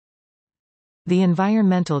The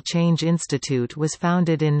Environmental Change Institute was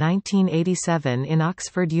founded in 1987 in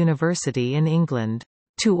Oxford University in England,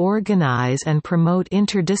 to organize and promote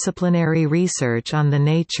interdisciplinary research on the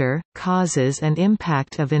nature, causes and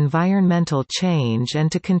impact of environmental change and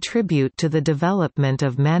to contribute to the development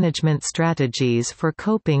of management strategies for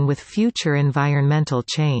coping with future environmental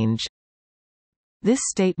change. This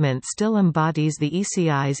statement still embodies the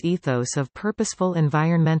ECI's ethos of purposeful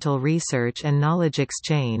environmental research and knowledge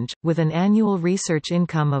exchange, with an annual research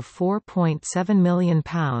income of £4.7 million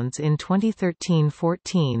in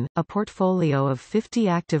 2013-14, a portfolio of 50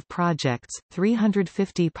 active projects,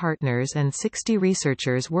 350 partners and 60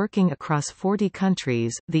 researchers working across 40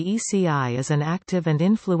 countries. The ECI is an active and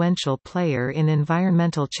influential player in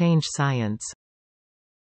environmental change science.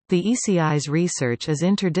 The ECI's research is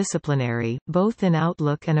interdisciplinary, both in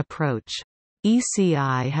outlook and approach.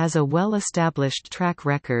 ECI has a well-established track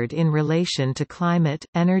record in relation to climate,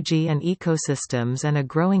 energy and ecosystems and a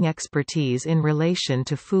growing expertise in relation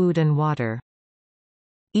to food and water.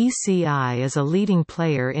 ECI is a leading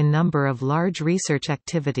player in number of large research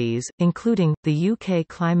activities, including, the UK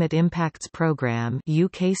Climate Impacts Programme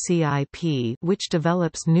 (UKCIP), which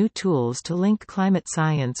develops new tools to link climate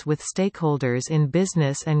science with stakeholders in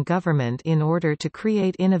business and government in order to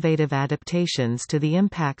create innovative adaptations to the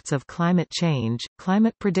impacts of climate change.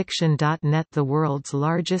 ClimatePrediction.net, the world's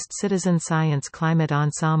largest citizen science climate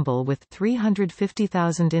ensemble with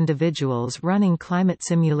 350,000 individuals running climate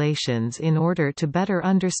simulations in order to better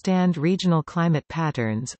understand regional climate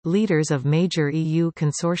patterns, leaders of major EU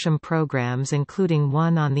consortium programs including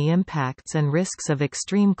one on the impacts and risks of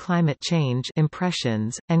extreme climate change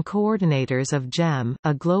impressions, and coordinators of GEM,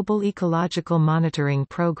 a global ecological monitoring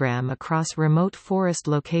program across remote forest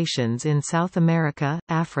locations in South America,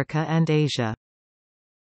 Africa and Asia.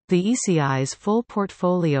 The ECI's full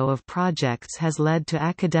portfolio of projects has led to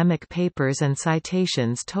academic papers and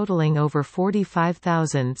citations totaling over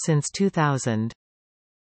 45,000 since 2000.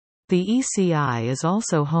 The ECI is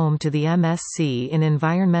also home to the MSc in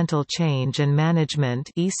Environmental Change and Management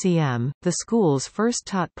 (ECM), the school's first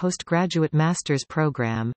taught postgraduate master's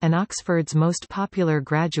program, and Oxford's most popular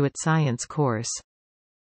graduate science course.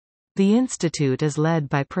 The institute is led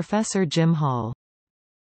by Professor Jim Hall.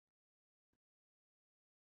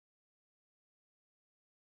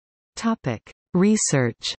 Topic: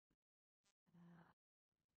 Research.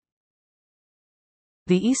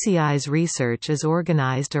 The ECI's research is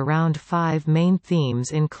organized around 5 main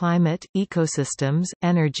themes in climate, ecosystems,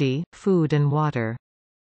 energy, food and water.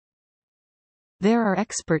 There are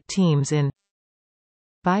expert teams in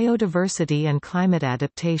biodiversity and climate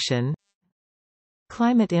adaptation,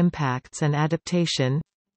 climate impacts and adaptation,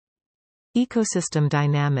 ecosystem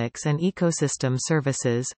dynamics and ecosystem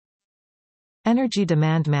services, energy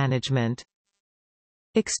demand management,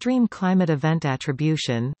 extreme climate event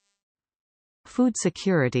attribution, food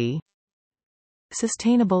security,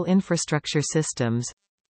 sustainable infrastructure systems,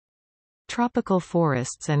 tropical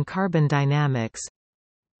forests and carbon dynamics,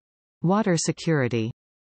 water security.